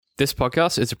This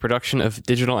podcast is a production of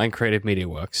Digital and Creative Media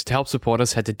Works. To help support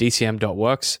us, head to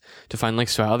dcm.works to find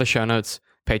links to our other show notes,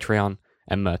 Patreon,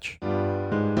 and merch.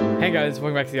 Hey guys,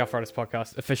 welcome back to the Arthritis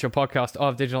Podcast, official podcast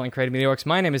of Digital and Creative Media Works.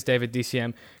 My name is David,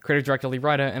 DCM, creative director, lead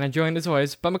writer, and I'm joined as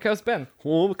always by my co-host Ben.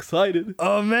 Oh, I'm excited.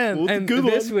 Oh man, What's and a good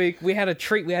this one? week we had a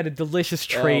treat. We had a delicious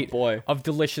treat boy. of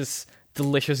delicious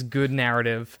good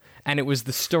narrative, and it was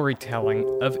the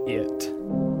storytelling of It.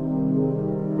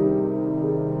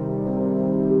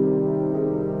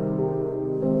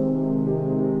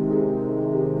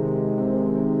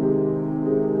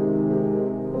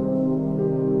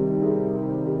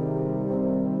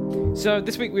 So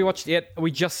this week we watched It. We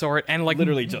just saw it, and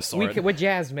Literally just saw it. We're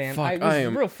jazzed, man. Fuck, It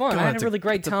was real fun. I had a really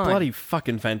great time. It's a bloody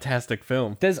fucking fantastic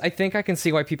film. I think I can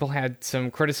see why people had some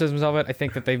criticisms of it. I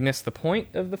think that they've missed the point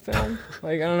of the film.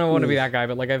 I don't want to be that guy,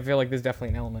 but I feel like there's definitely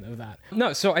an element of that.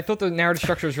 No, so I thought the narrative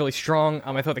structure was really strong.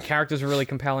 I thought the characters were really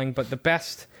compelling, but the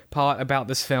best part about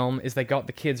this film is they got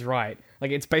the kids right.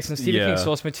 It's based on Stephen King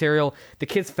source material. The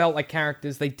kids felt like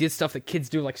characters. They did stuff that kids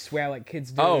do, like swear like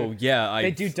kids do. Oh, yeah.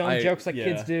 They do dumb jokes like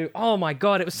kids do. Oh my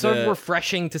god, it was so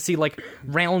refreshing to see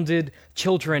rounded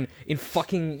children in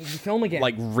fucking film again.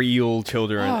 Like real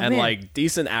children and man.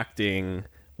 decent acting.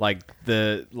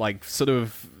 The sort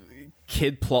of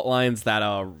kid plot lines that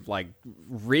are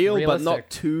real Realistic. but not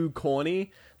too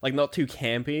corny. Not too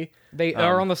campy. They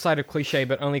are on the side of cliche,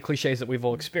 but only cliches that we've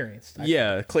all experienced.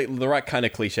 Yeah, the right kind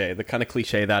of cliche. The kind of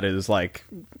cliche that is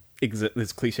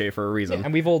is cliche for a reason.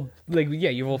 And we've all,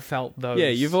 you've all felt those. Yeah,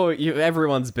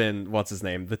 everyone's been, what's his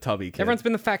name? The tubby kid. Everyone's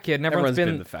been the fat kid, and everyone's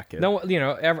been the fat kid. No,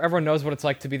 everyone knows what it's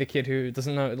like to be the kid who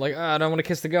doesn't know, I don't want to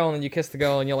kiss the girl, and then you kiss the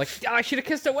girl, and you're like, I should have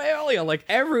kissed her way earlier.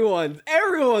 Everyone's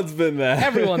been there.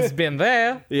 Everyone's been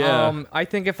there. Yeah. I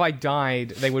think if I died,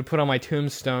 they would put on my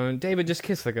tombstone, David, just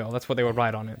kiss the girl. That's what they would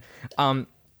write on it.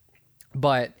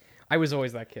 But I was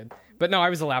always that kid. But no,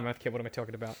 I was a loudmouth kid. What am I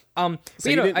talking about? So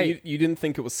you didn't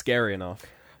think it was scary enough?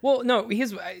 Well, no.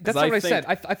 That's not what I said.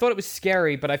 I thought it was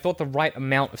scary, but I thought the right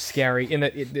amount of scary. In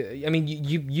that,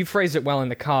 you phrased it well in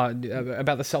the card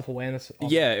about the self-awareness.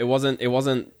 Yeah, it wasn't. It was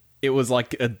a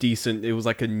decent. It was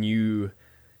a new.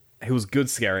 It was good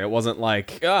scary. It wasn't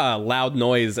loud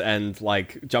noise and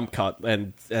jump cut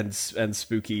and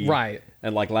spooky, right?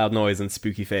 And loud noise and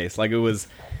spooky face. It was.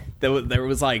 There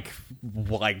was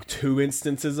two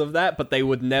instances of that, but they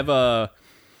would never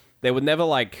all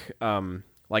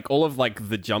of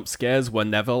the jump scares were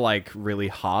never really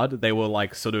hard. They were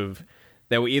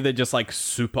they were either just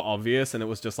super obvious and it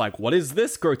was just what is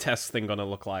this grotesque thing gonna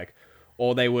look like,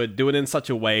 or they would do it in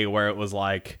such a way where it was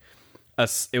a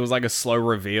slow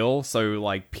reveal,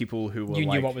 so people who were you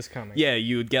knew what was coming. Yeah,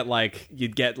 you'd get a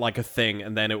thing,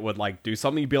 and then it would do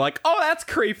something. You'd be like, "Oh, that's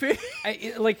creepy."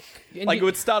 It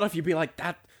would start off. You'd be like,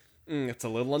 "That, it's a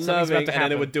little Something's about unnerving," to and then it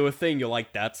happen. would do a thing. You're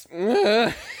like, "That's."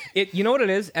 You know what it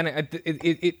is, and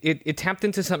it tapped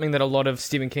into something that a lot of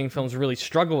Stephen King films really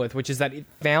struggle with, which is that it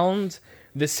found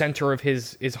the center of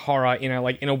his horror in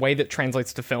a way that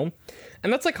translates to film,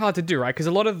 and that's hard to do, right? Because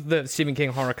a lot of the Stephen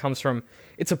King horror comes from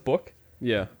it's a book.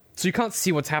 Yeah. So you can't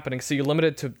see what's happening, so you're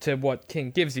limited to what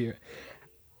King gives you.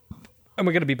 And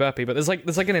we're going to be burpy, but there's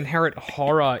an inherent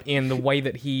horror in the way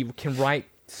that he can write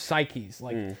psyches.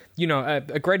 A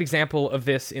great example of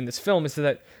this in this film is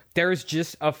that there is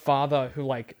just a father who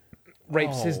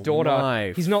rapes his daughter.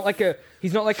 My. He's not like a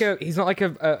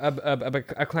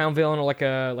clown villain or like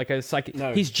a psychic.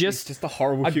 No, he's just a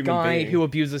horrible a human guy being who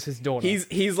abuses his daughter. He's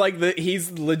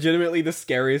legitimately the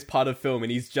scariest part of film,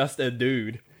 and he's just a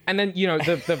dude. And then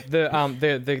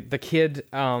the kid,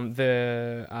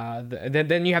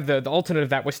 then you have the alternate of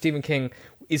that where Stephen King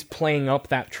is playing up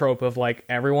that trope of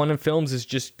everyone in films is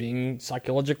just being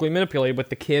psychologically manipulated, with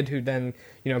the kid who then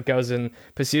goes and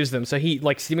pursues them. So he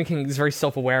Stephen King is very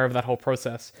self-aware of that whole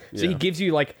process. So he gives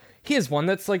you here's one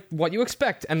that's what you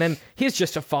expect, and then here's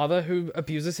just a father who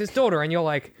abuses his daughter, and you're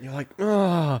like,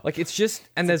 ugh. It's just,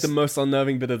 and there's the most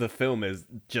unnerving bit of the film is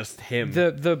just him.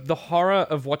 The horror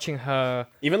of watching her.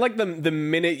 Even the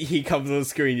minute he comes on the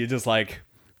screen, you're just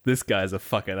this guy's a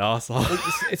fucking asshole.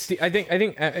 I think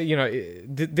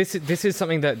this is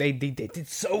something that they did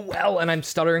so well, and I'm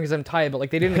stuttering because I'm tired, but they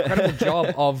did an incredible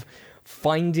job of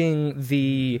finding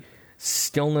the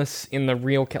stillness in the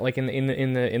real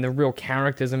in the real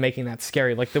characters and making that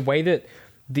scary. The way that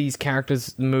these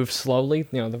characters move slowly,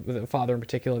 the father in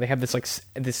particular, they have this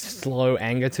this slow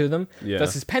anger to them. Yeah.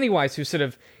 Versus Pennywise, who sort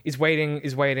of is waiting,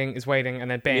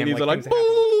 and then bam, And he's things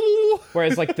happen.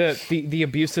 Whereas the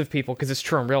abusive people, because it's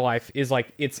true in real life, is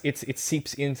it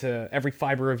seeps into every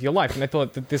fiber of your life. And I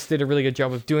thought that this did a really good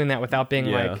job of doing that without being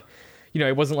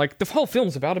it wasn't like the whole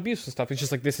film's about abuse and stuff. It's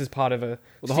just like this is part of a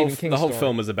Stephen King the whole story.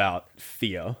 film is about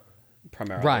fear,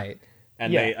 primarily. Right.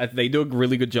 And Yeah. they do a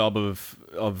really good job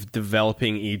of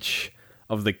developing each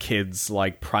of the kids'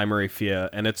 like primary fear,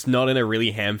 and it's not in a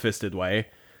really ham-fisted way.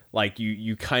 Like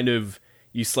you kind of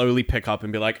you slowly pick up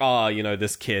and be like,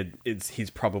 this kid he's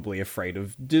probably afraid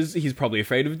of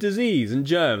disease and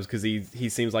germs because he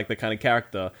seems like the kind of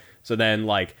character. So then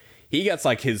like he gets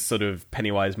like his sort of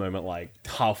Pennywise moment like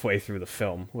halfway through the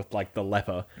film with like the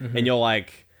leper, and you're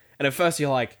like, and at first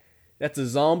you're like, that's a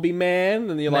zombie man,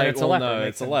 and you're No, like, it's a leper, no, makes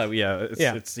it's a sense. leper. Yeah,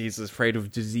 it's he's afraid of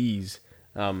disease.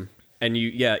 And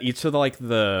each of at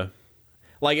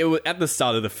the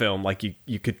start of the film, like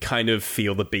you could kind of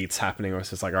feel the beats happening, where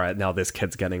it's just like, all right, now this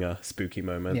kid's getting a spooky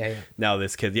moment. Yeah. Now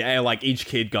this kid, like each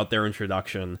kid got their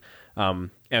introduction,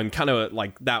 and kind of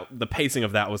like that. The pacing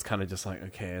of that was kind of just like,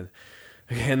 okay,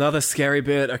 another scary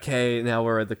bit. Okay, now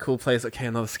we're at the cool place. Okay,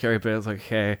 another scary bit. It's like,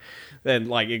 okay, then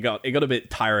like it got a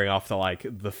bit tiring after like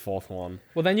the fourth one.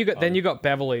 Well, then you got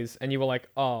Beverly's, and you were like,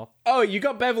 oh, you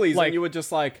got Beverly's, Like- and you were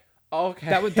just like, okay,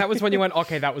 that was when you went,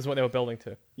 okay, that was what they were building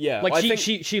to. Yeah, Like well, I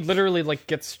think- she literally like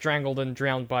gets strangled and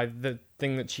drowned by the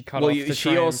thing that she cut Well, off you- to she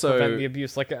try and also- prevent the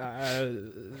abuse. Like,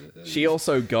 She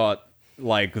also got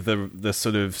like the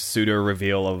sort of pseudo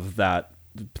reveal of that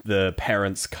the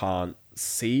parents can't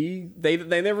see. They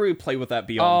never really play with that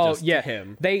beyond just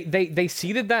him. They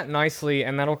seeded that nicely,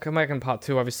 and that'll come back in part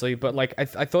 2, obviously. But like, I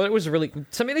thought it was really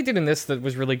something they did in this that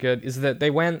was really good is that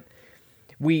they went.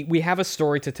 We have a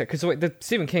story to tell because the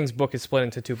Stephen King's book is split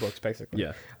into 2 books basically.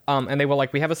 Yeah. And they were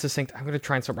like, we have a succinct. I'm going to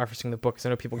try and start referencing the book because I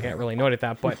know people can't really note at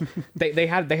that, but they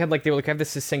were like, I have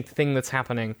this succinct thing that's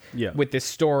happening with this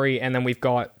story, and then we've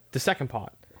got the second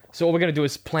part. So what we're going to do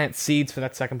is plant seeds for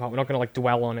that second part. We're not going to like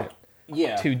dwell on it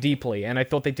too deeply, and I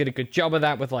thought they did a good job of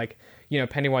that with like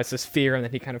Pennywise's fear, and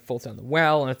then he kind of falls down the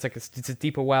well, and it's like it's a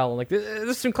deeper well, and like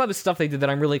there's some clever stuff they did that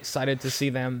I'm really excited to see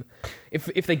them.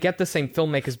 If they get the same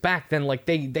filmmakers back, then like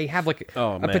they have like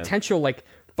a potential like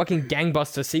fucking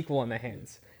gangbuster sequel on their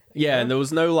hands. Yeah, and there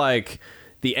was no like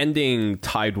the ending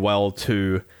tied well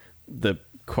to the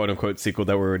quote unquote sequel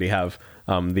that we already have.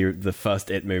 The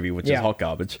first It movie, which is hot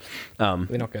garbage. They're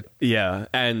not good. Yeah,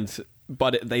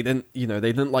 but they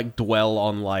didn't like dwell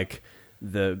on like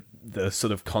the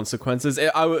sort of consequences.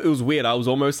 It was weird. I was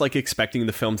almost like expecting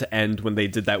the film to end when they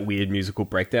did that weird musical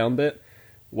breakdown bit,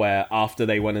 where after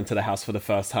they went into the house for the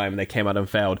first time, they came out and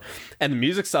failed, and the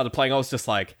music started playing. I was just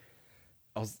like,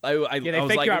 They I was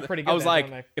fake like, you out pretty good. I was there, like,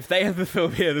 don't if they have the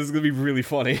film here, this is gonna be really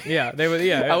funny. they? Yeah, they were.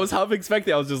 Yeah, I was half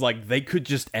expecting. I was just like, they could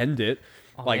just end it.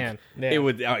 man. Yeah.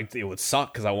 it would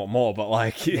suck because I want more, but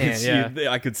like,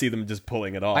 I could see them just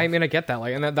pulling it off. I mean, I get that.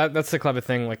 Like, and that's the clever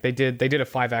thing. Like, they did a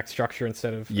 5-act structure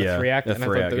instead of a 3-act, and I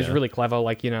thought that was really clever.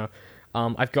 Like,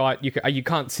 I've got you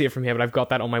can't see it from here, but I've got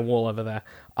that on my wall over there.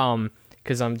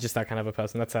 Because I'm just that kind of a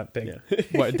person. That's that big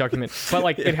document. But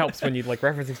like, it helps when you like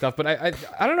referencing stuff. But I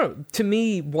don't know. To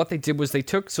me, what they did was they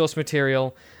took source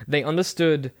material. They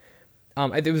understood.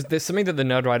 There's something that the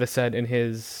Nerd Writer said in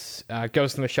his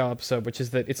Ghost in the Shell episode, which is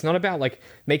that it's not about like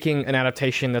making an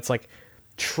adaptation that's like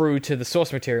true to the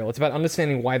source material. It's about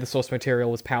understanding why the source material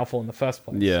was powerful in the first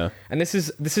place. Yeah. And this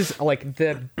is like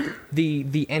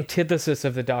the antithesis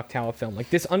of the Dark Tower film. Like,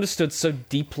 this understood so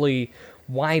deeply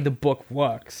why the book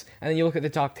works, and then you look at the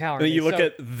Dark Tower. And you look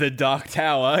at the Dark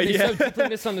Tower. They so deeply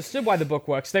misunderstood why the book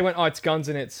works. They went, oh, it's guns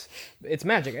and it's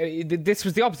magic. This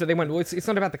was the opposite. They went, well, it's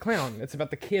not about the clown. It's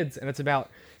about the kids, and it's about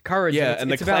courage. Yeah, and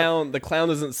the clown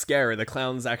isn't scary. The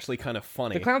clown's actually kind of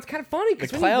funny. The clown's kind of funny.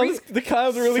 The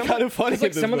clown's really kind of funny.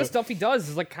 Like, some of the stuff he does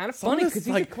is like kind of funny because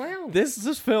he's like, a clown.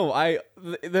 This film,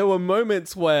 there were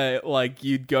moments where like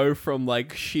you'd go from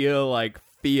like sheer like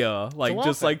fear,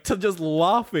 like to just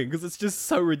laughing because it's just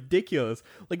so ridiculous.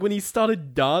 Like when he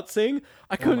started dancing,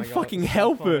 I couldn't fucking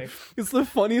help it. It's the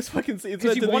funniest fucking scene.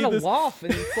 Because you want to laugh,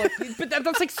 and it's like, but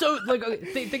that's like so. Like,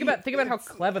 think about how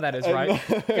clever that is, right?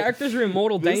 Characters are in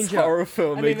mortal danger. This horror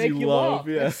film and they makes make you laugh.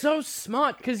 Yeah, it's so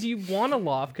smart because you want to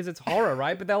laugh because it's horror,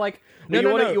 right? But they're like, no,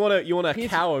 you want to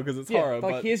cower because it's horror.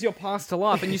 Like, but here's your pass to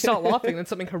laugh, and you start laughing, then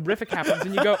something horrific happens,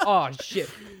 and you go, oh shit.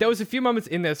 There was a few moments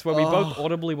in this where we both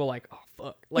audibly were like, oh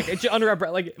fuck, like it's under our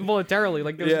breath, like involuntarily.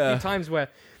 Like there was a few times where,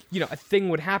 a thing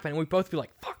would happen, and we'd both be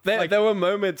like, fuck. There were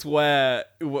moments where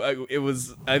it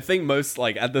was, I think most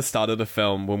like at the start of the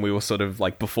film when we were sort of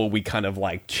like, before we kind of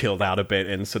like chilled out a bit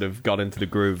and sort of got into the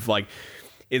groove, like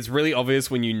it's really obvious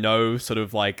when sort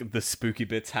of like the spooky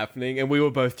bits happening, and we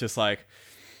were both just like,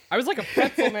 I was like a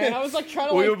pretzel, man. I was like trying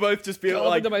to we were both just being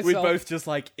like, we'd both just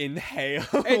like inhale,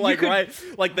 like right,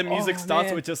 like the music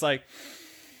starts with just like,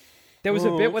 There was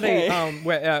a bit where Okay.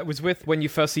 where it was with when you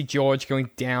first see George going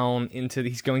down into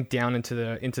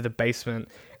the basement,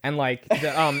 and like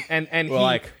and Well,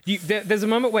 like- there's a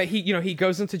moment where he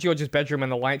goes into George's bedroom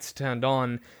and the lights turned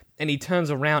on. And he turns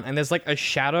around and there's like a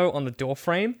shadow on the door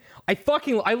frame. I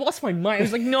lost my mind. I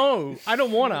was like, no, I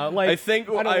don't wanna. Like, I think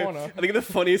I don't wanna. I think the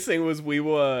funniest thing was we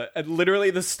were at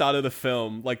literally the start of the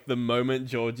film, like the moment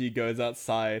Georgie goes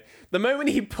outside, the moment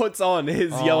he puts on his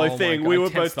yellow Oh my thing, God, we I were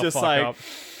tensed both the just fuck like, up.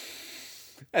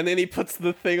 and then he puts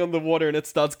the thing on the water and it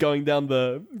starts going down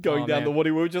the man.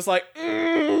 water. We were just like,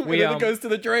 and then it goes to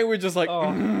the drain. We're just like,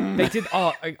 They did.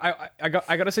 I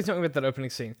gotta say something about that opening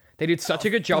scene. They did such a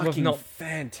good job of fucking not.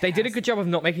 fantastic. They did a good job of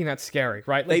not making that scary,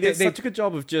 right? They Like, did such a good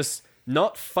job of just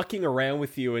not fucking around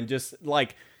with you and just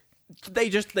like they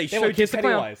showed like, you here's the clown.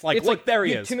 Pennywise. Like, It's look, like, there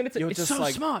he yeah, is. 2 minutes- You're it's just so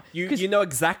like, smart, You 'cause- you know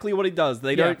exactly what he does.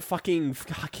 They Yeah. don't fucking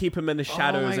keep him in the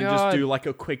shadows my and God. just do like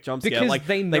a quick jump scare. Because Like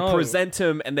they know. present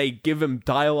him and they give him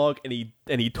dialogue and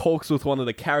he talks with one of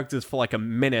the characters for like a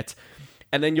minute,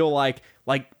 and then you're like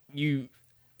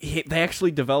they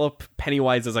actually develop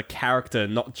Pennywise as a character,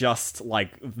 not just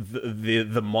like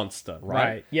the monster,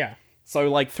 right? Yeah. So,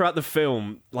 like, throughout the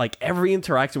film, like, every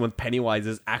interaction with Pennywise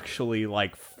is actually,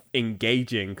 like,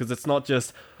 engaging. Because it's not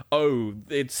just, oh,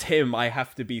 it's him, I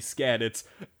have to be scared. It's,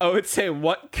 oh, it's him,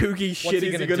 what kooky shit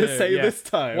is he going to say Yeah. this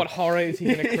time? What horror is he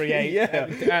going to create? Yeah.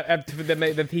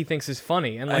 That he thinks is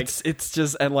funny, and like It's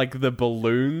just, and, like, the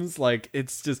balloons, like,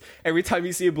 it's just, every time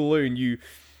you see a balloon,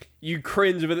 you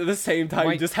cringe, but at the same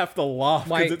time, you just have to laugh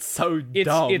because it's so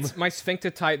dumb. It's my sphincter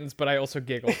tightens, but I also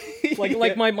giggle.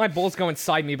 Like my balls go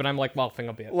inside me, but I'm like laughing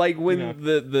a bit. Like when you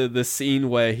know? the scene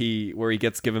where he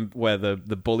gets given, where the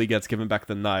bully gets given back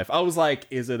the knife, I was like,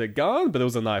 is it a gun? But it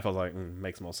was a knife. I was like,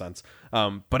 makes more sense.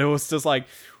 But it was just like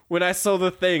when I saw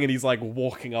the thing and he's like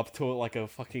walking up to it like a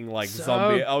fucking like So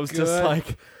zombie. I was just good.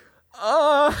 like,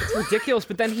 It's ridiculous.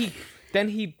 But then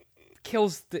he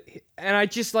kills and I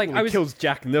just like I was kills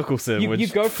Jack Nicholson. You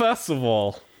which go- first of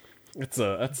all, that's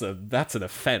an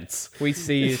offense. we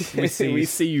see we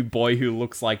see you, boy who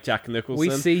looks like Jack Nicholson.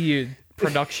 we see you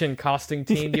production casting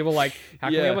team. You were like, how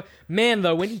can we Yeah. ever... Man,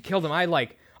 though, when he killed him, I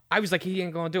was like, he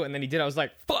ain't gonna do it, and then he did. I was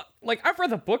like, fuck. Like, I've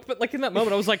read the book, but like in that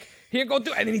moment, I was like, he ain't gonna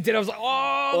do it, and then he did. I was like,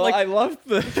 oh, Well, like I loved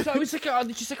the. so it was like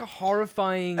just like a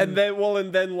horrifying. And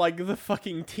then like the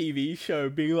fucking TV show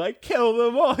being like, kill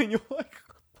them all, and you're like,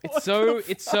 it's so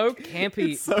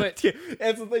campy. it's so but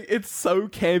that's the thing, it's so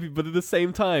campy, but at the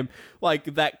same time,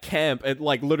 like that camp, it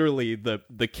like literally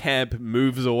the camp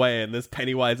moves away, and there's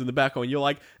Pennywise in the background. And you're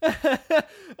like,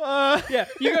 yeah,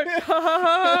 you go. Ha, ha,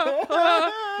 ha,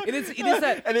 ha. It is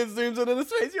that. and it zooms in on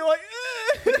his face. You're like,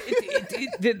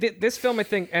 This film, I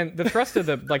think, and the thrust of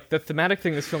the thematic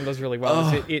thing this film does really well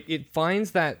is it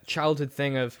finds that childhood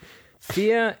thing of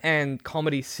fear and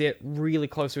comedy sit really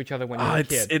close to each other when you're a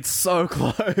kid. it's so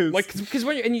close. Like, because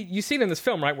when you see it in this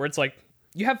film, right, where it's like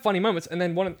you have funny moments, and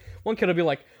then one kid will be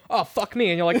like, "Oh, fuck me,"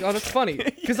 and you're like, "Oh, that's funny,"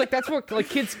 because like that's what like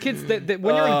kids that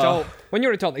when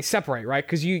you're an adult, they separate, right?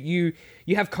 Because you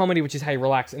have comedy, which is how you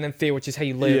relax, and then fear, which is how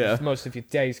you live most of your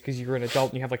days, because you're an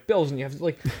adult and you have like bills and you have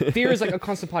like fear is like a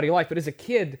constant part of your life, but as a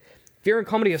kid. Fear and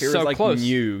comedy are Fear so is, like, close.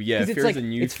 new. Yeah, 'Cause it's fear is like, a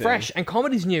new it's thing. fresh, and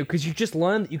comedy's new because you just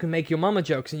learn that you can make your mama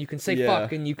jokes and you can say Yeah.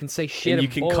 fuck and you can say shit and you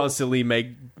can balls. constantly make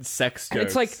sex jokes. And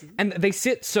it's like, and they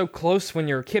sit so close when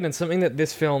you're a kid, and something that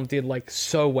this film did like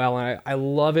so well, and I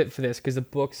love it for this because the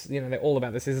books, you know, they're all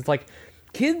about this. Is it's like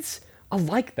kids are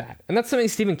like that, and that's something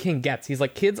Stephen King gets. He's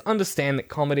like, kids understand that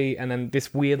comedy, and then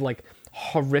this weird like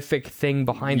horrific thing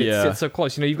behind it Yeah. sits so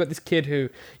close. You know, you've got this kid who,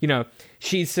 you know,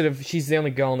 she's the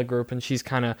only girl in the group, and she's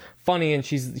kind of funny, and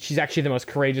she's actually the most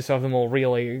courageous of them all,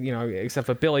 really, you know, except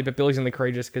for Billy. But Billy's only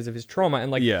courageous because of his trauma, and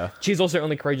like, Yeah. she's also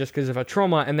only courageous because of her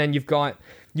trauma. And then you've got,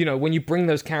 you know, when you bring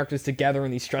those characters together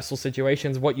in these stressful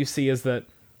situations, what you see is that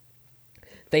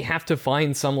they have to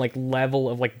find some like level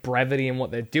of like brevity in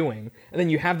what they're doing, and then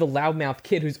you have the loudmouth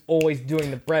kid who's always doing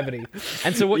the brevity,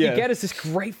 and so what you Yeah. get is this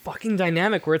great fucking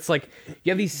dynamic where it's like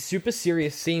you have these super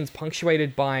serious scenes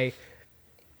punctuated by,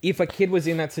 if a kid was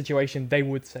in that situation, they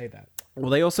would say that. Well,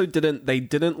 they also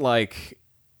didn't like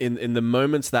in the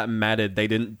moments that mattered, they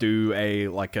didn't do a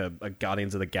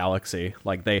Guardians of the Galaxy.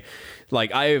 Like they,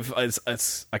 like I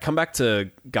come back to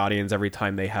Guardians every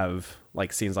time they have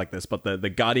like scenes like this, but the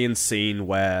Guardians scene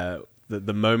where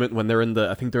the moment when they're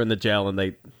I think they're in the jail and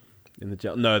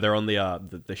no, they're on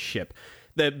the ship.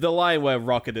 The line where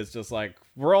Rocket is just like,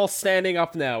 we're all standing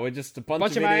up now. We're just a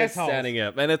bunch of idiots assholes. standing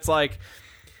up, and it's like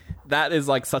that is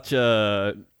like such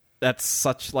a that's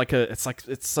such like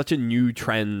it's such a new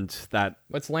trend that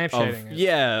What's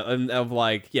lampshading? of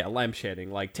lampshading,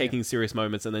 like taking serious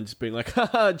moments and then just being like,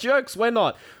 haha, jokes,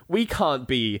 we can't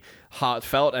be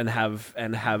heartfelt and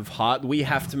have heart. We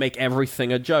have to make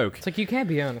everything a joke. It's like you can't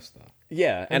be honest though.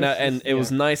 Yeah, and it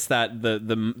was nice that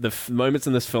the moments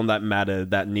in this film that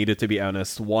mattered, that needed to be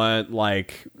earnest, weren't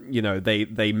like, you know,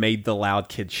 they made the loud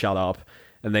kid shut up,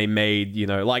 and they made, you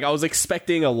know, like I was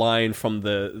expecting a line from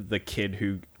the kid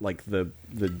who, like the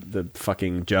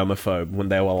fucking germaphobe, when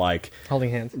they were like Holding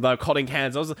hands. holding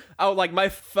hands. Like my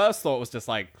first thought was just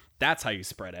like, that's how you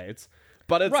spread AIDS.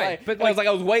 But it's Right, like, but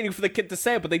I was waiting for the kid to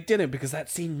say it, but they didn't, because that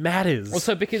scene matters.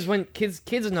 Also, because when kids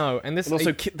know, and this And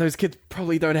also, those kids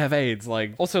probably don't have AIDS.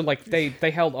 Like, also like they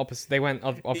held opposite. They went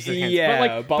opposite hands.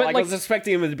 yeah, but I was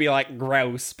expecting him to be like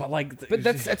gross. But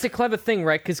that's a clever thing,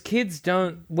 right? Because kids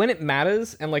don't, when it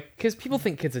matters, and like, because people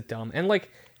think kids are dumb, and like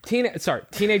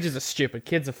teenagers are stupid.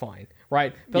 Kids are fine,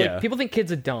 right? But Yeah. like, people think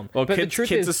kids are dumb. well, but kids, the truth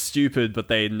kids are is, stupid, but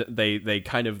they're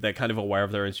kind of aware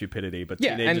of their own stupidity. But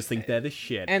Yeah, teenagers and- think they're the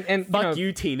shit. and fuck you know,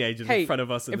 you, teenagers, hey, in front of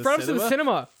us in front of us in the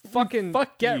cinema, fucking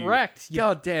get you. wrecked.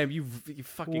 God damn, you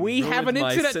fucking. We have an ruined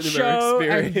my internet cinema show,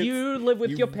 experience. and you live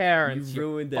with your parents. You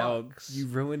ruined our. fucks. You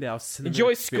ruined our cinema. Enjoy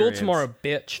experience. school tomorrow,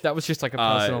 bitch. That was just like a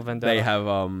personal vendetta. They have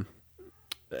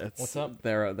What's up?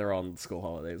 They're on school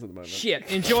holidays at the moment.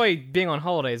 Shit, enjoy being on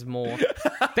holidays more.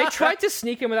 They tried to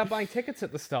sneak in without buying tickets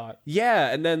at the start.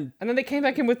 Yeah, and then They came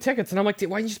back in with tickets, and I'm like,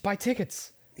 why didn't you just buy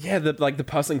tickets? yeah, the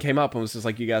person came up and was just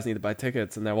like, "You guys need to buy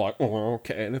tickets," and they're like, "Oh,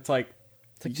 okay," and it's like,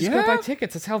 It's like, just go buy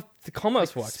tickets. That's how the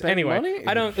commerce works. spend Anyway, money?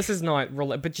 I don't. This is not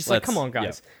but just like, Let's- come on,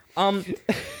 guys.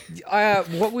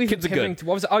 What we Kids are good. to?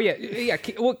 What was? Oh yeah.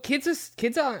 Well, kids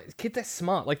are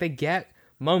smart. Like they get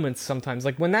moments sometimes.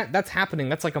 Like when that's happening,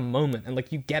 that's like a moment, and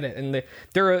like you get it. And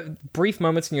there are brief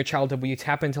moments in your childhood where you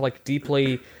tap into like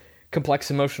deeply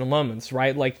complex emotional moments,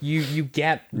 right? Like you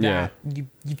get that. Yeah.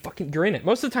 You're in it.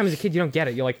 Most of the time as a kid, you don't get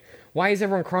it. You're like, why is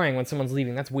everyone crying when someone's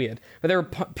leaving? That's weird. But there are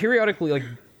periodically like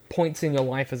points in your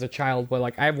life as a child where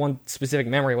like I have one specific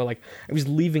memory where like I was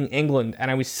leaving England and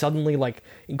I was suddenly like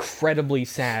incredibly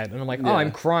sad, and I'm like, oh, Yeah.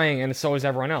 I'm crying, and so is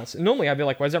everyone else. And normally I'd be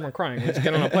like, why is everyone crying? Let's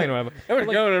get on a plane or whatever. I'm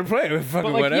going to play with fucking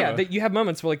But like, whatever. yeah, you have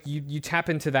moments where like you tap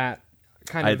into that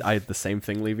kind of I had the same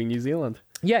thing leaving New Zealand.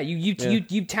 yeah,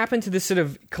 you tap into this sort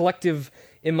of collective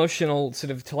emotional sort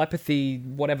of telepathy,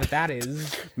 whatever that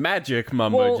is. Magic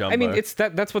mumbo Well, jumbo. I mean,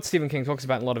 that's what Stephen King talks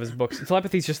about in a lot of his books.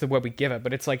 Telepathy is just the word we give it,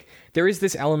 but it's like there is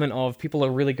this element of people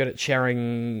are really good at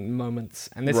sharing moments,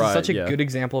 and this is Right, such a yeah. good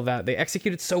example of that. They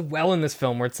execute it so well in this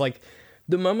film, where it's like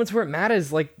the moments where it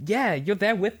matters, like yeah, you're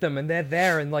there with them, and they're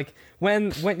there, and like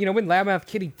when Loudmouth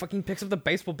Kitty fucking picks up the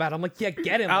baseball bat, I'm like, yeah,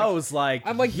 get him. I Like, was like,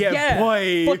 I'm like, yeah,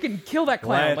 boy, fucking kill that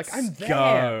clown. let's Like I'm there.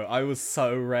 go. I was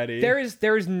so ready. There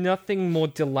is nothing more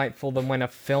delightful than when a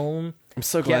film. I'm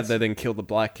so glad gets- they didn't kill the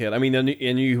black kid. I mean, I knew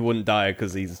he wouldn't die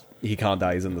because he can't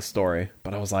die. He's in the story.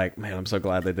 But I was like, man, I'm so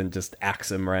glad they didn't just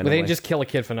axe him But randomly. they didn't just kill a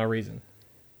kid for no reason.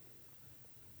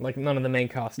 Like none of the main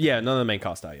cast. yeah, none of the main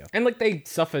cast die. Yeah, And like they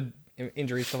suffered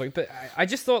injuries, stuff like. But I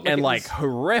just thought like and it like was-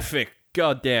 horrific,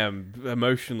 goddamn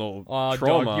emotional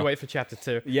trauma. Dog, you wait for chapter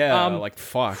 2. Yeah, like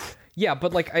fuck. Yeah,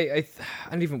 but like I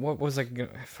don't even what was I gonna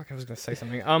fuck I was gonna say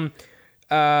something. Help me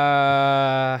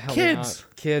Kids.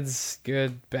 out. Kids,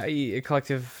 good,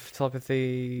 collective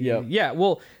telepathy. Yep. Yeah,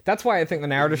 well, that's why I think the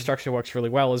narrative structure works really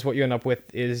well. Is what you end up with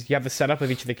is you have the setup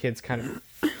of each of the kids' kind of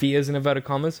fears in inverted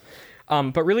commas,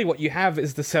 but really what you have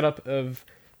is the setup of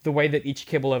the way that each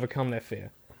kid will overcome their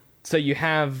fear. So you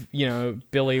have,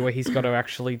 Billy, where he's got to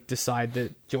actually decide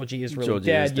that Georgie is really Georgie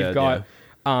dead. is You've dead,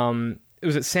 got,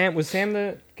 was it Sam? Was Sam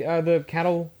the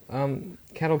cattle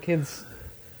kids?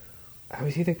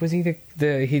 Was he The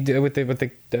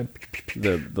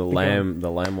lamb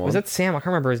one. was that Sam? I can't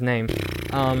remember his name.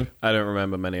 I don't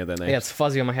remember many of their names. Yeah, it's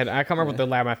fuzzy on my head. I can't remember what the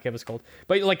loudmouth kid was called.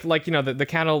 But the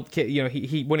cattle kid,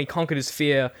 he when he conquered his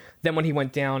fear, then when he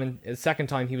went down and the second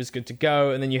time he was good to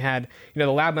go, and then you had the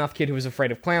loudmouth kid who was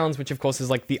afraid of clowns, which of course is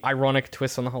like the ironic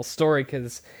twist on the whole story,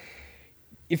 because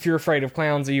if you're afraid of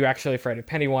clowns, are you actually afraid of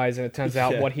Pennywise? And it turns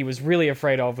out Yeah. what he was really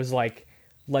afraid of was like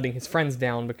letting his friends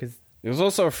down, because He was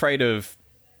also afraid of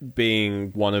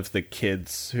being one of the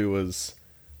kids who was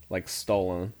like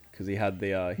stolen because he had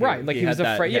the Right, like he was had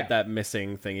afraid- he had yeah. that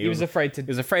missing thing. he was afraid to. He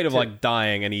was afraid of to- like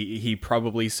dying, and he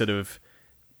probably sort of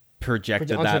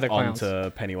projected Onto that the clowns.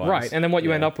 onto Pennywise. Right, and then what you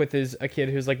Yeah. end up with is a kid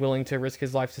who's like willing to risk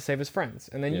his life to save his friends,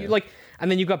 and then Yeah. and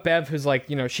then you got Bev, who's like,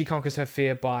 she conquers her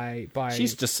fear by.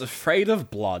 She's just afraid of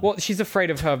blood. well, she's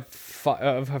afraid of her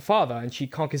father, and she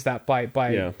conquers that by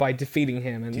Yeah. by defeating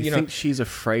him, and Do you think she's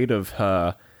afraid of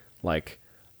her like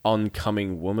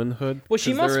oncoming womanhood. Well,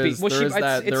 she 'Cause must there be. is- Well, there she, is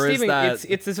that- it's there is Stephen. that-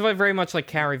 It's very much like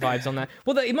Carrie vibes on that.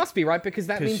 Well, it must be right because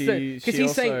that 'Cause means she- that because she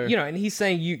he's saying also- and he's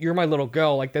saying you're my little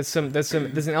girl. Like there's an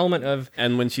element of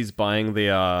And when she's buying the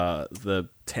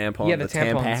tampon, Yeah, the tampons.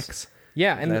 Tampax,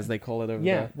 and as they call it over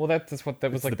yeah. there. Well, that's what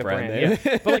that was like the the brand brand. name.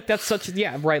 Yeah, but like that's such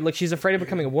right. Like she's afraid of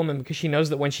becoming a woman because she knows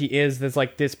that when she is, there's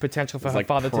like this potential for There's, her like,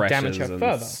 father to damage her pressures and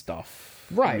further. stuff.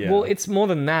 Right. Yeah. Well, it's more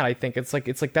than that. I think it's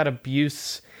like that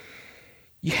abuse.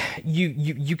 Yeah,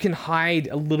 you can hide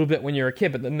a little bit when you're a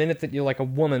kid, but the minute that you're like a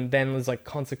woman, then there's like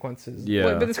consequences. Yeah.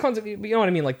 But there's you know what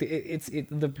I mean? Like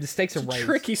the stakes are raised.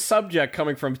 Tricky subject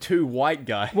coming from two white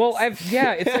guys. Well, it's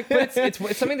like, but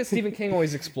it's something that Stephen King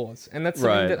always explores, and that's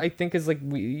something Right. that I think is like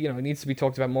it needs to be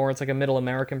talked about more. It's like a middle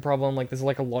American problem. Like there's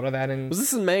like a lot of that in. Was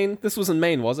this in Maine? This was in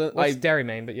Maine, was it? Well, it's Derry,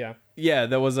 Maine, but yeah. Yeah,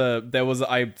 there was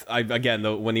I again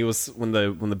when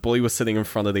the bully was sitting in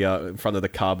front of the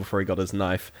car before he got his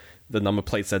knife, the number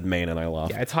plate said Maine, and I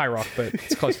laughed. Yeah, it's High Rock, but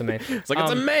it's close to Maine. It's like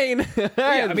it's a Maine.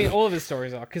 Yeah, I mean, all of his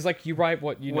stories are because like you write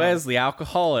what you know. Where's the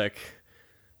alcoholic?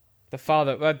 The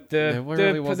father, There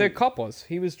really the wasn't- cop was.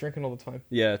 He was drinking all the time,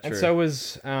 Yeah, true. and so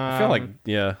was. I feel like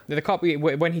the cop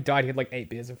when he died, he had like 8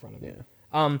 beers in front of him.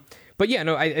 Yeah. But yeah,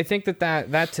 no, I think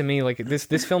that to me, like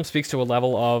this film speaks to a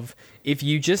level of if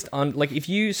you just if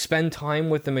you spend time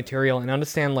with the material and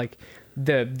understand like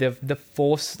the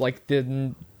force, like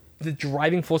the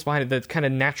driving force behind it, the kind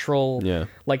of natural,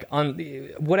 like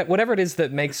whatever it is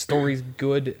that makes stories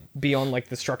good beyond like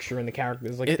the structure and the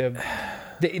characters, like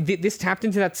this tapped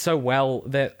into that so well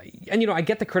that, and I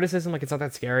get the criticism, like it's not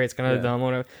that scary, it's kind of dumb,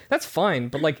 whatever. That's fine,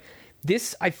 but like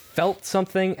this, I felt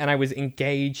something and I was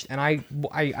engaged, and I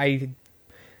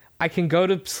can go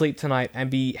to sleep tonight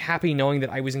and be happy knowing that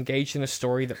I was engaged in a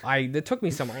story that took me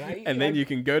somewhere. And then you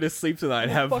can go to sleep tonight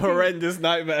and have fucking- horrendous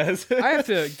nightmares. I have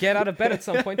to get out of bed at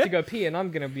some point to go pee, and I'm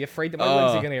gonna be afraid that my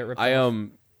legs are gonna get ripped off.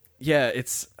 Yeah,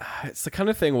 it's the kind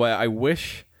of thing where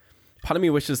part of me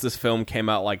wishes this film came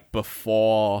out like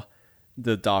before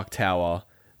The Dark Tower,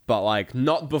 but like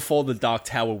not before The Dark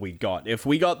Tower we got. If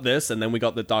we got this and then we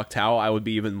got The Dark Tower, I would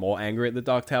be even more angry at The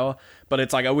Dark Tower. But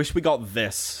it's like, I wish we got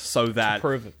this so that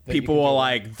prove it, that people you can were do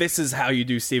like, this is how you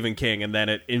do Stephen King, and then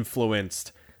it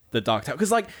influenced The Dark Tower.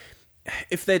 Because like,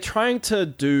 if they're trying to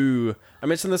do, I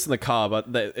mentioned this in the car, but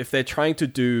if they're trying to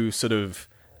do sort of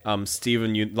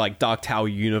like Dark Tower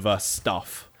universe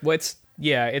stuff, Well,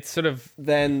 it's sort of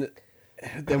then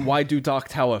why do Dark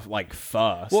Tower like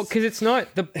first? well, because it's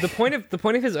not the point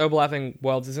of his overlapping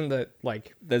worlds isn't that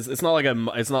like it's not like an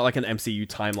MCU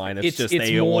timeline. It's just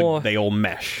it's they all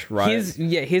mesh, right?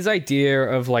 his idea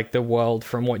of like the world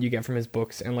from what you get from his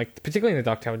books, and like particularly in the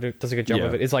Dark Tower does a good job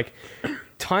of it, is like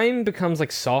time becomes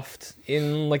like soft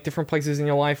in like different places in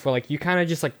your life where like you kind of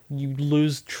just like you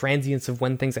lose transience of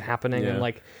when things are happening, and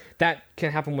like that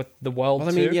can happen with the world. Well,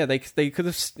 I mean, yeah, they could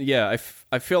have. Yeah,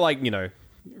 I feel like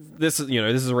this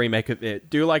is a remake of it.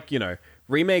 Do like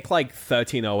remake like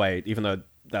 1308, even though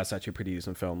that's actually a pretty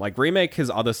decent film. Like remake his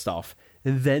other stuff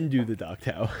and then do The Dark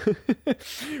Tower,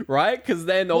 right? Because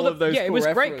then all of those it was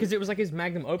great because it was like his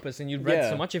magnum opus, and you'd read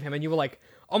so much of him, and you were like,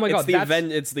 oh my god,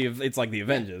 it's like the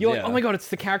Avengers. You're like, oh my god, it's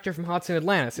the character from Hearts in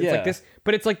Atlantis. It's like this,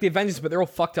 but it's like the Avengers, but they're all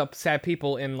fucked up, sad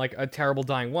people in like a terrible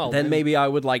dying world. Then maybe I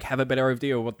would like have a better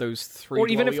idea of what those three, or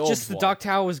even if glowy just orbs the were. Dark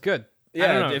Tower was good. I don't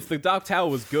Yeah, know. if the Dark Tower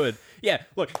was good. Yeah,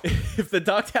 look, if the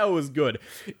Dark Tower was good,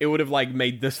 it would have like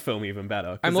made this film even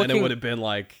better. Because then it would have been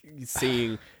like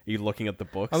you looking at the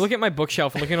books. I'm looking at my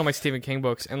bookshelf and looking at all my Stephen King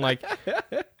books, and like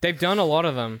they've done a lot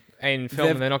of them in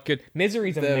film, and they're not good.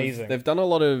 Misery's amazing. They've done a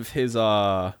lot of his.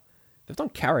 They've done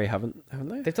Carrie, haven't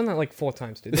they? They've done that like 4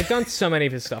 times, dude. They've done so many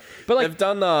of his stuff, but like they've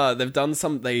done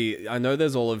some. I know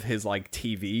there's all of his like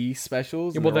TV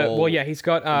specials. and well, they're all- he's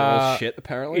got they're all shit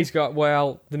apparently. he's got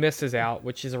The Mist is out,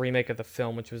 which is a remake of the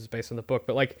film, which was based on the book.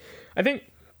 But like, I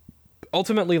think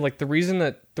ultimately, like the reason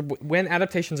that when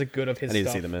adaptations are good of his I need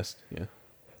stuff, to see The Mist. Yeah,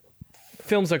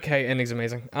 film's okay, ending's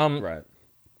amazing. right.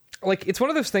 Like it's one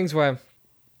of those things where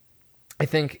I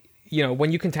think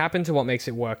when you can tap into what makes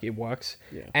it work, it works.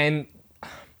 Yeah. And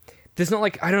there's not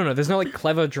like there's no like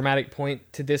clever dramatic point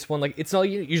to this one. Like it's not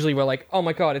usually where like, oh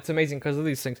my god, it's amazing because of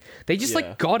these things. They just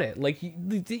like got it. Like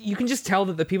you can just tell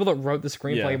that the people that wrote the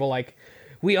screenplay were like,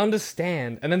 we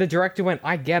understand, and then the director went,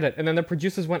 I get it, and then the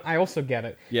producers went, I also get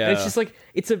it. Yeah, and it's just like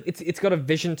it's got a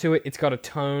vision to it. It's got a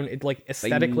tone. It like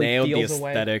aesthetically they nailed feels the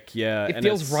aesthetic. away. Yeah, It and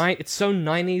feels it's- right. It's so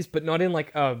 90s, but not in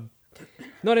like a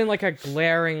not in like a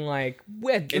glaring like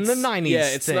we're in the 90s. Yeah,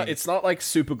 it's thing. not. It's not like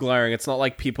super glaring. It's not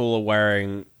like people are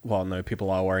wearing. Well, no,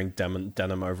 people are wearing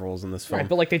denim overalls in this film. Right,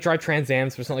 but like they drive Trans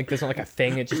Ams, but it's not like there's not like a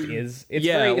thing. It just is. It's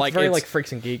Yeah, very, like, it's very it's- like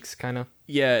Freaks and Geeks kind of.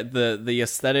 Yeah, the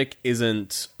aesthetic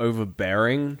isn't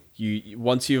overbearing.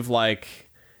 Once you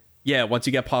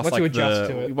get past Once like you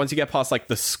adjust to it. once you get past like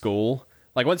the school,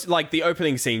 like the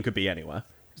opening scene could be anywhere.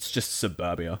 It's just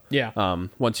suburbia. Yeah.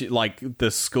 Once you like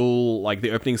the school, like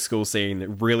the opening school scene, it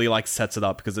really like sets it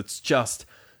up because it's just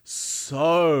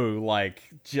so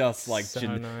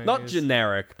So nice. not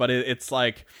generic, but it's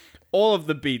like all of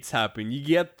the beats happen. You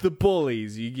get the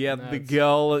bullies, you get the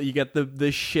girl, you get the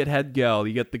shithead girl,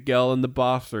 you get the girl in the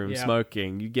bathroom Yeah.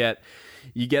 smoking, you get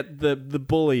the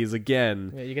bullies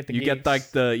again. Yeah, you get the you get geeks.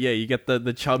 like you get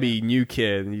the chubby new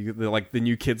kid, and you get the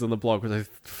new kids on the block. Which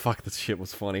fuck, this shit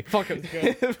was funny. Fuck, it was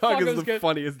good. Fuck, it is was the good.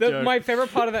 funniest joke. My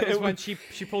favorite part of that is when she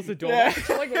pulls the door Yeah. off. And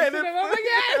she's like, And oh my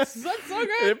yes, that's so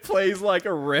good. It plays like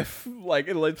a riff, like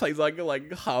it plays like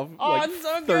half, Oh, like it's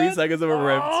so 30 good. seconds of a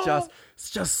riff. Oh. It's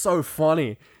just so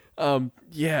funny.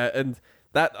 Yeah, and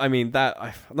I'm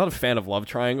not a fan of love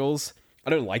triangles. I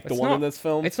don't like the It's one not- in this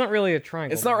film. It's not really a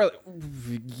triangle. It's not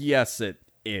really. Yes, it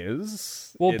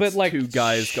is. Well, It's but, like, two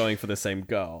guys going for the same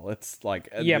girl. It's like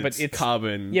Yeah, but it's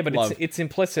carbon. Yeah, but love. it's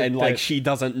implicit. and that- like she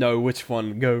doesn't know which one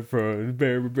to go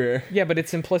for. Yeah, but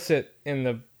it's implicit in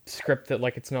the script that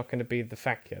like it's not going to be the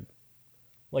fat kid.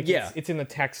 Like Yeah. it's in the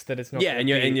text that it's not. Yeah,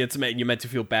 gonna and be. you're meant to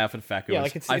feel bad for the fat girl. Yeah,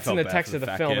 like, it's I in felt the bad text for of the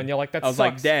fat film, kid. and you're like, that I was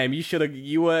like, sucks. damn, you should have.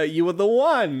 You were the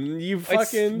one. You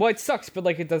fucking Well, it sucks, but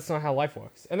like that's not how life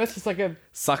works, and that's just like a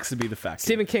sucks to be the fat kid.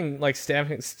 Stephen King like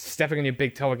stepping on your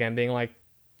big toe again, being like,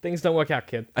 things don't work out,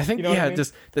 kid. I think You know what I mean?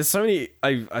 just there's so many.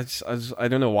 I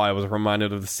don't know why I was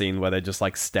reminded of the scene where they're just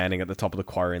like standing at the top of the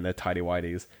quarry in their tidy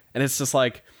whities, and it's just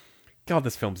like, God,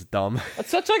 this film's dumb. It's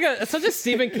such a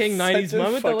Stephen King It's '90s such a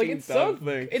moment. That like fucking it's so dumb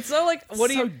thing. it's so like what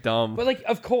do so you? dumb. But like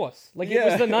of course, like it Yeah.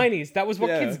 was the '90s. That was what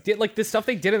Yeah. kids did. Like the stuff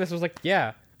they did in this was like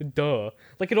yeah, duh.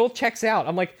 Like it all checks out.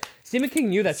 I'm like Stephen King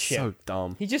knew that shit. So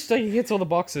dumb. He just he hits all the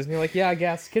boxes, and you're like, yeah, I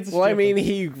guess kids. Are Well, I stupid. mean,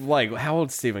 he like how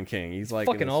old's Stephen King? He's like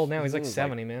fucking in his- old now. He's like like-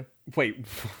 70, man.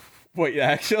 Wait,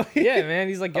 actually? Yeah, man.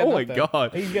 He's like getting Oh my up there.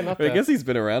 god. He's getting up I there. guess he's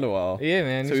been around a while. Yeah,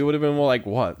 man. So he would have been more like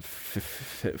what,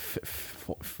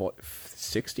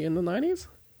 60 in the 90s?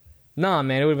 Nah,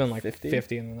 man. It would have been like 50?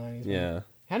 50 in the 90s. man. Yeah.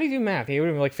 How do you do math? He would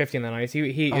have been like 50 in the 90s.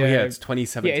 He Oh yeah, it's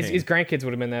 2017. yeah. His grandkids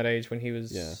would have been that age when he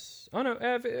was. Yeah. Oh no.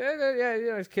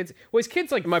 Yeah. His kids. Well, his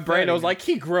kids like In my brain, I was 30. like,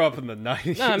 he grew up in the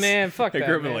 90s. Nah, man. Fuck He that.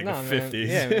 grew up in man. like Nah, the man. 50s.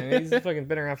 Yeah, man. He's fucking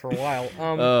been around for a while.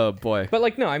 Oh boy. But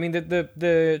like, no. I mean,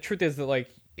 the truth is that like,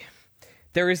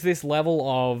 there is this level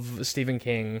of Stephen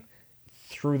King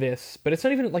through this, but it's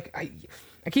not even like I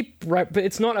keep right, but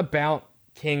it's not about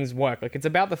King's work. Like it's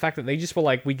about the fact that they just were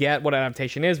like, we get what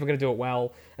adaptation is, we're gonna do it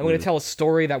well, and we're gonna tell a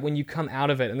story that when you come out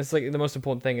of it, and this is like the most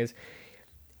important thing is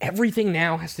everything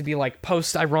now has to be like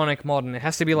post-ironic modern. It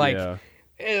has to be like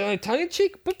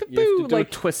tongue-in-cheek, boo, boo, You have to boo, do like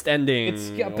a twist ending. it's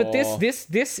yeah, but or-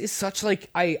 this is such like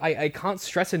I can't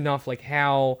stress enough like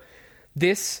how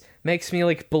this makes me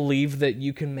like believe that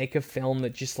you can make a film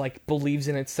that just like believes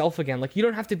in itself again. Like you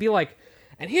don't have to be like,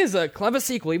 and here's a clever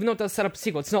sequel, even though it does set up a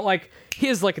sequel. It's not like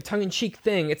here's like a tongue-in-cheek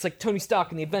thing. It's like Tony Stark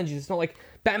and the Avengers. It's not like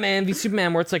Batman v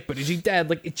Superman where it's like, but is he dead?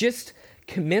 Like it just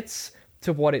commits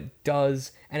to what it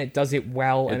does, and it does it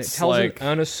well, and it It's tells like- an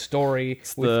earnest story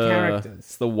with characters.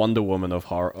 It's the Wonder Woman of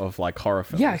horror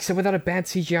films. Yeah, except without a bad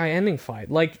CGI ending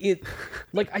fight. Like it,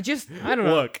 like I don't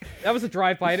know. Look. That was a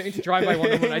drive-by. I didn't mean to drive by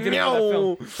Wonder Woman. I didn't know that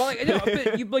No. film. But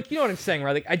like, but you know what I'm saying,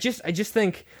 right? Like I just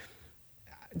think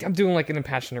I'm doing like an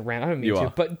impassioned rant. I don't mean You to, are.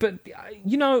 but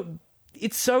you know,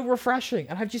 it's so refreshing,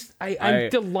 and I'm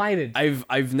delighted.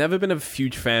 I've never been a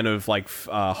huge fan of like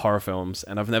horror films,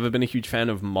 and I've never been a huge fan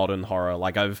of modern horror.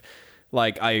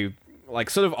 I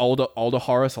sort of older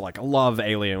horror. So like I love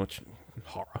Alien, which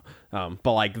horror.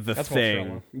 But like The That's more thriller.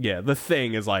 Thing, yeah, The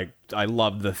Thing is like I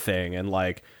love The Thing, and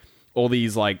like all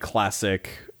these like classic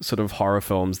sort of horror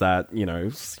films that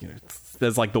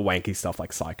there's like the wanky stuff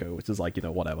like Psycho, which is like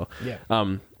whatever. Yeah.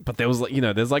 But there was like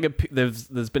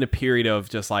there's been a period of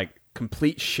just like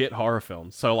complete shit horror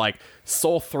films. So like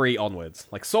Saw 3 onwards,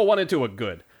 like Saw 1 and 2 are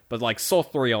good, but like Saw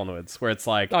 3 onwards, where it's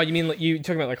like Oh, you mean like, you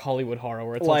talking about like Hollywood horror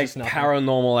where it's all like just nothing?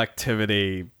 Paranormal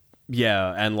Activity,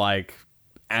 yeah, and like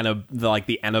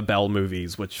the Annabelle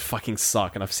movies, which fucking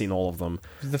suck, and I've seen all of them.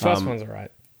 The first one's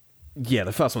alright. Yeah,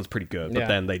 the first one's pretty good, but Yeah.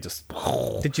 then they just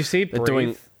Did you see they're Breathe?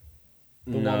 doing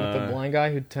The one with the blind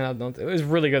guy who turned out not. It was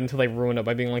really good until they ruined it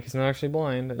by being like he's not actually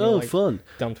blind. And oh you're like, fun.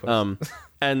 dumb twist.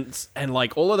 and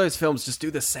like all of those films just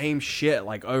do the same shit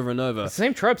like over and over. It's the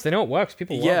same tropes. They know it works.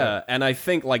 People love it. And I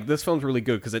think like this film's really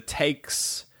good because it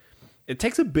takes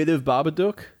a bit of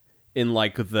Babadook in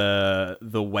like the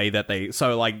way that they.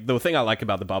 So like the thing I like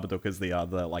about the Babadook is the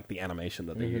like the animation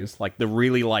that they use, like the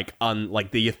really like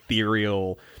like the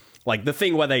ethereal, like the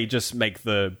thing where they just make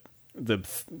the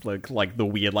like the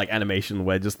weird like animation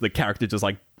where just the character just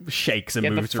like shakes and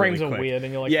moves the frames really are quick. weird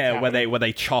and you're like, yeah, where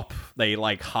they chop, they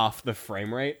like half the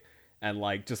frame rate and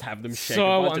like just have them shake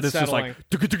So a bunch, and it's just like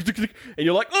and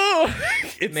you're like, oh,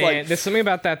 it's Man, like there's something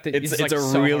about that it's like a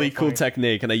so really cool horrifying.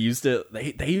 technique, and they used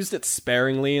it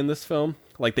sparingly in this film.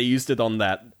 Like they used it on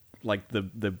that like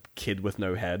the kid with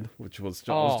no head, which was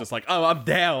just like, oh, I'm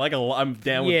down, like I'm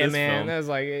down with Yeah, this man, film. that was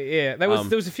like, yeah, there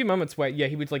was a few moments where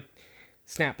he would like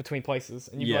snap between places,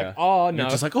 and you'd be like, oh no, You're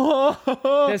just like,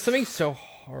 oh. there's something so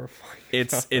horrifying.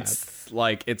 It's about that.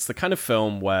 like it's the kind of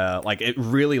film where like it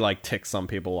really like ticks some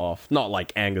people off, not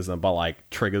like angers them, but like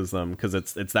triggers them, because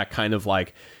it's that kind of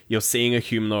like you're seeing a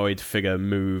humanoid figure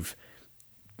move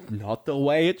not the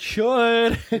way it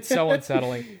should. It's so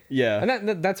unsettling. Yeah,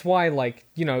 And that's why, like,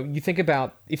 you think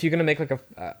about if you're going to make like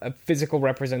a physical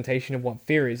representation of what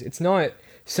fear is, it's not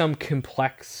some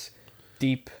complex,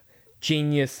 deep,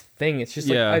 genius thing. It's just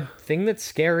like a thing that's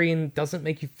scary and doesn't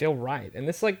make you feel right. And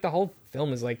this, like, the whole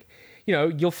film is like,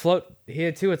 you'll float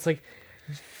here too. It's like,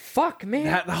 fuck, man.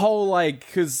 that whole like,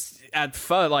 because at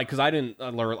first, like, because I didn't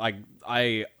like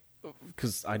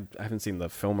because I haven't seen the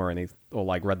film or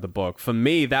like read the book. For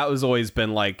me, that was always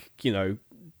been like,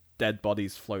 dead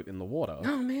bodies float in the water.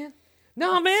 No, man.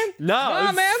 No, it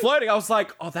was man. floating. I was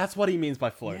like, oh, that's what he means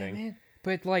by floating. Yeah, man.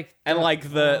 But like, And like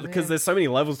because man. there's so many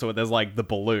levels to it. There's like the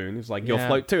balloon. It's like you'll Yeah.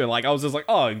 float too. And like I was just like,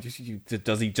 oh,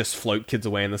 does he just float kids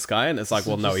away in the sky? And it's like,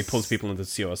 well, no, he pulls people into the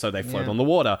sewer, so they float Yeah. on the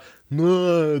water.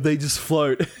 No, they just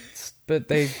float. But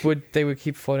they would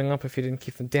keep floating up if you didn't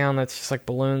keep them down. That's just like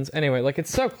balloons. Anyway, like,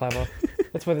 it's so clever.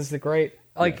 That's why this is the great.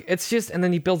 Like, it's just, and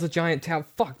then he builds a giant tower.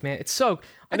 Fuck, man, it's so.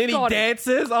 And then he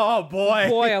dances. Oh boy,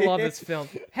 Boy, I love this film.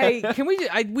 Hey, can we?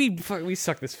 We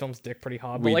suck this film's dick pretty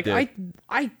hard. But We like, did.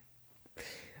 I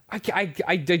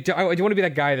do want to be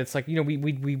that guy that's like,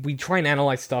 we try and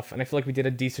analyze stuff, and I feel like we did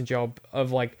a decent job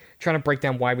of like trying to break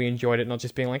down why we enjoyed it, not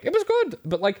just being like it was good,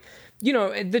 but like,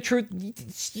 the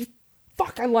truth.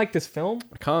 Fuck, I like this film.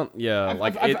 I can't. Yeah,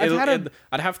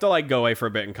 I'd have to like go away for a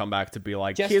bit and come back to be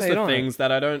like, Just here's stay the on things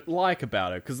that I don't like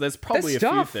about it, because there's probably a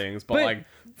There's few stuff, things, but but like,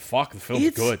 fuck, the film's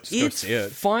good. Just go see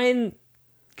it. Fine,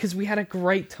 because we had a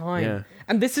great time. Yeah.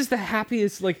 And this is the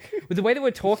happiest, like, with the way that we're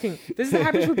talking, this is the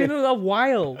happiest we've been in a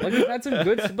while. Like, we've had some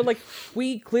good, but like,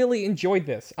 we clearly enjoyed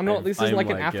this. This isn't like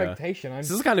an affectation.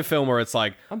 This is the kind of film where it's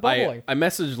like, I'm bubbling. I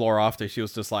messaged Laura after, she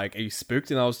was just like, are you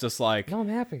spooked? And I was just like, No, I'm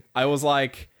happy. I was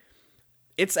like,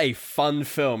 it's a fun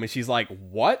film. And she's like,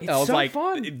 what? It's I was so like,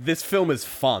 fun. this film is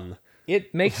fun.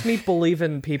 It makes me believe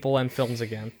in people and films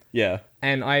again. Yeah.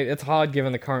 And it's hard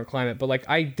given the current climate, but like,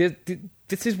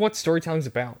 this is what storytelling's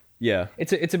about. Yeah.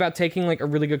 It's about taking like a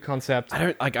really good concept.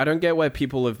 I don't get where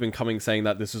people have been coming saying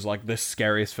that this is like the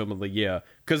scariest film of the year,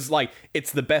 because like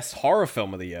it's the best horror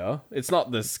film of the year. It's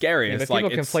not the Yeah, scariest. but like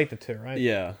people conflate the two, right?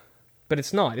 Yeah, But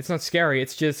it's not. It's not scary.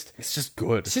 It's just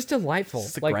good. It's just delightful. It's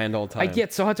just a grand old time.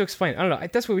 It's so hard to explain. I don't know.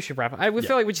 That's where we should wrap up. We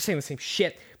feel like we're just saying the same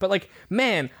shit. But like,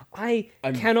 man, I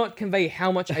cannot convey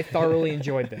how much I thoroughly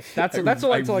enjoyed this. That's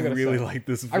all I gotta really say. like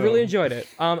this film. I really enjoyed it.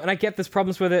 And I get there's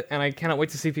problems with it, and I cannot wait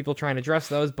to see people try and address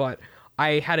those. But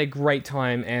I had a great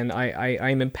time, and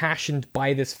I'm impassioned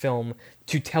by this film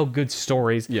to tell good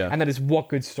stories. Yeah. And that is what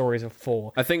good stories are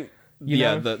for. I think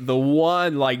know? the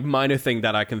one like minor thing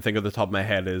that I can think of the top of my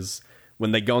head is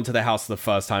when they go into the house the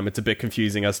first time. It's a bit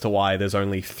confusing as to why there's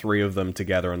only 3 of them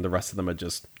together and the rest of them are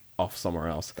just off somewhere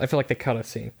else. I feel like they cut a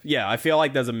scene. Yeah, I feel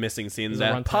like there's a missing scene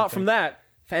there. runtime Apart from thing. that,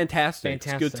 fantastic. It's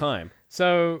a good time.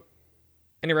 So,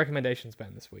 any recommendations,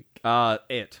 Ben, this week?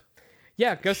 It.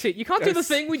 Yeah, go see it. You can't do the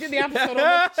thing we did the episode on.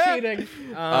 That's cheating.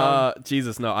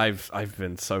 Jesus, no, I've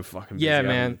been so fucking busy. Yeah, I haven't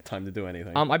man. had time to do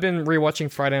anything. I've been rewatching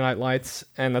Friday Night Lights,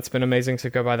 and that's been amazing. So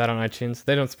go buy that on iTunes.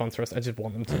 They don't sponsor us. I just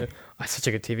want them to. It's such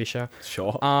a good TV show.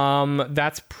 Sure.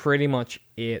 That's pretty much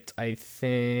it. I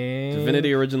think.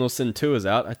 Divinity Original Sin 2 is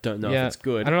out. I don't know if it's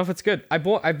good. I don't know if it's good.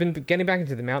 I've been getting back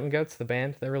into the Mountain Goats, the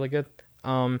band. They're really good.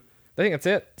 I think that's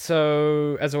it.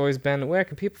 So as always, Ben, where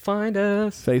can people find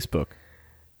us? Facebook,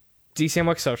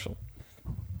 DCMWorks Social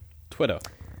Twitter,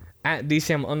 at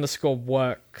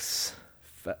DCM_works.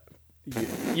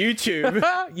 YouTube.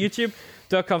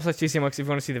 YouTube.com/DCMworks if you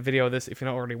want to see the video of this, if you're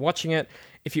not already watching it.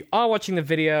 If you are watching the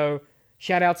video,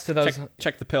 shout outs to those.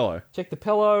 Check the pillow. Check the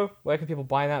pillow. Where can people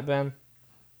buy that, Ben?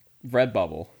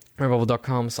 Redbubble.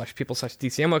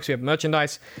 Redbubble.com/people/DCMworks. We have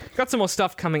merchandise. Got some more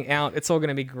stuff coming out. It's all going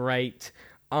to be great.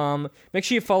 Make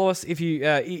sure you follow us if you,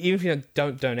 even if you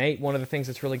don't donate. One of the things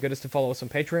that's really good is to follow us on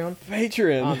Patreon.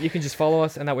 Patreon. You can just follow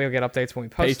us, and that way you'll get updates when we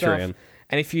post Patreon. stuff.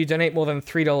 And if you donate more than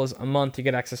 $3 a month, you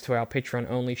get access to our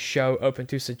Patreon-only show, Open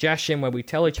to Suggestion, where we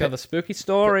tell each other spooky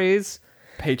stories.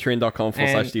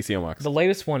 Patreon.com/DCMworks. The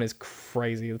latest one is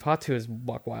crazy. The part 2 is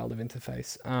buck wild of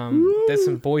interface. There's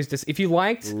some boys. If you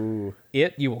liked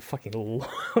it, you will fucking love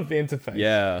interface.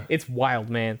 Yeah. It's wild,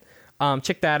 man.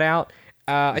 Check that out.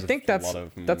 I think that's yeah.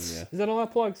 is that all our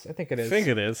plugs? I think it is. I think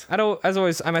it is. As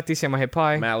always, I'm at DC on my head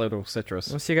pie. Matt Little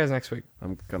Citrus. I'll see you guys next week.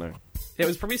 I'm gonna. It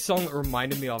was probably a song that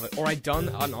reminded me of it, or I done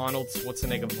an Arnold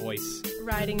Schwarzenegger voice.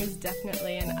 Writing is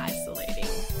definitely an isolating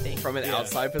thing. From an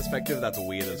outside perspective, that's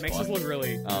weird as It makes fuck. us look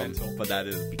really mental. But that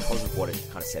is Because of what it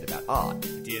kind of said about art.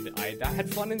 I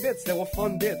had fun in bits. There were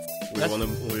fun bits.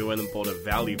 we went and bought a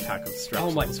value pack of straps.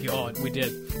 Oh my god, we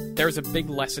did. There's a big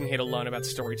lesson here to learn about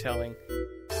storytelling.